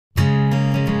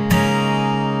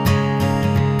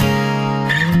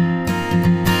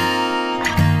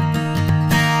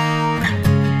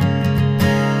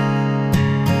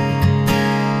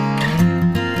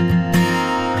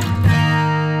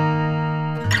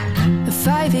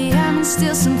5 a.m. and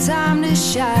still some time to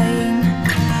shine.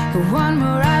 One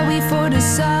more hour before the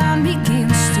sun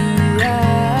begins to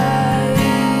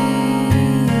rise.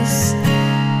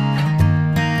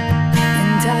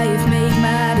 And I have made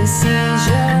my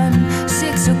decision.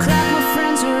 6 o'clock, my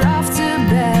friends are off to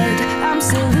bed. I'm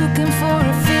still looking for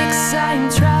a fix. I'm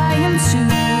trying to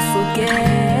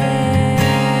forget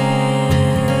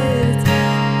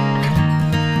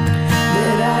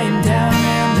that I am down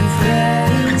and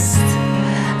depressed.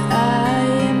 I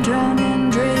am drowning,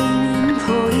 draining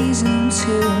poison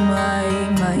till my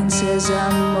mind says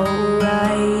I'm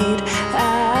alright.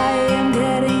 I am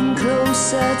getting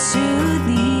closer to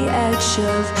the edge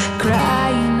of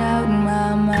crying out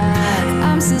my mind.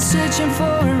 I'm still searching for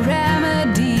a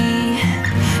remedy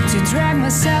to drag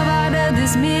myself out of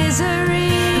this misery.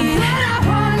 But I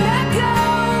wanna go,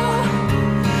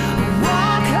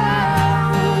 walk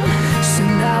home. So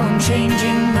now I'm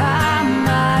changing my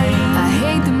mind. I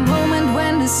hate the moment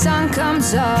when the sun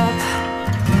comes up,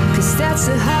 'cause that's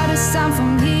the hardest time for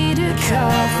me to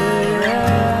cover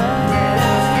up.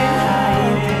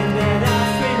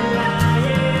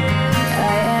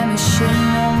 I am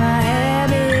ashamed of my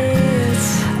habits.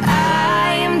 I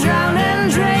am drowning,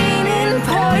 draining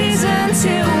poison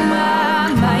till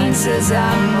my mind says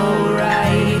I'm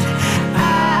alright.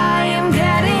 I am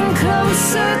getting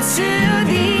closer to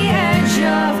the edge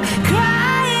of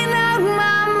crying out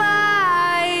my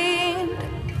mind.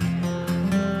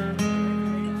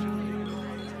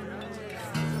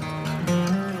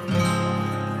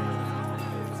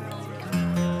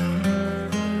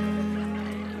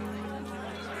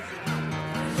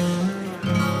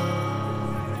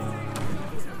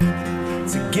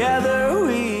 Together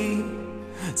we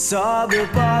saw the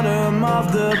bottom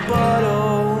of the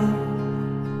bottle.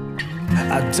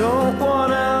 I don't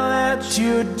wanna let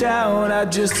you down, I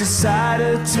just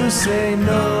decided to say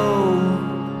no.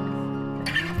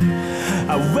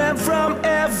 I went from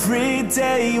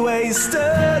everyday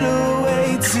wasted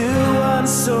away to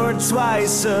once or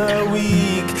twice a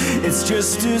week. It's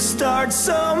just to start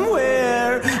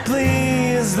somewhere,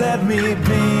 please let me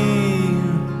be.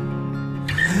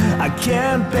 I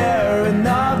can't bear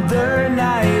another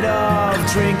night of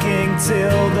drinking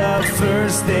till the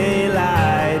first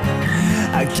daylight.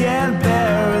 I can't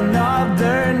bear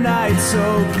another night, so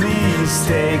please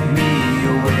take me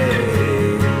away.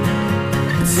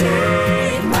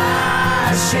 Take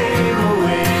my shame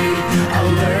away.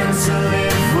 I'll learn to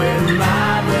live with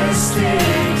my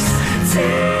mistakes.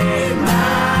 Take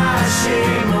my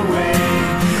shame away.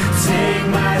 Take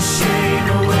my shame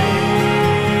away.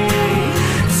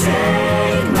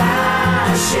 Take my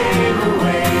shame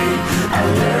away. I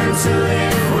learned to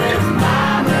live with my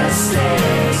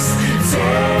mistakes.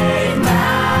 Take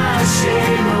my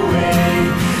shame away.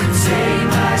 Take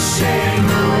my shame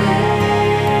away.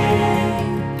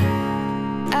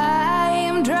 I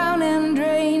am drowning,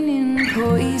 draining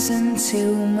poison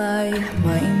till my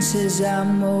mind says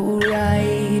I'm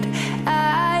alright.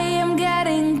 I am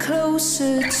getting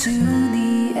closer to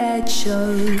the edge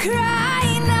of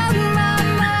crying out my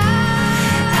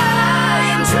mind. I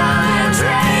am drowning,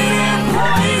 draining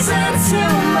poison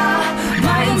till my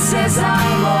mind says I'm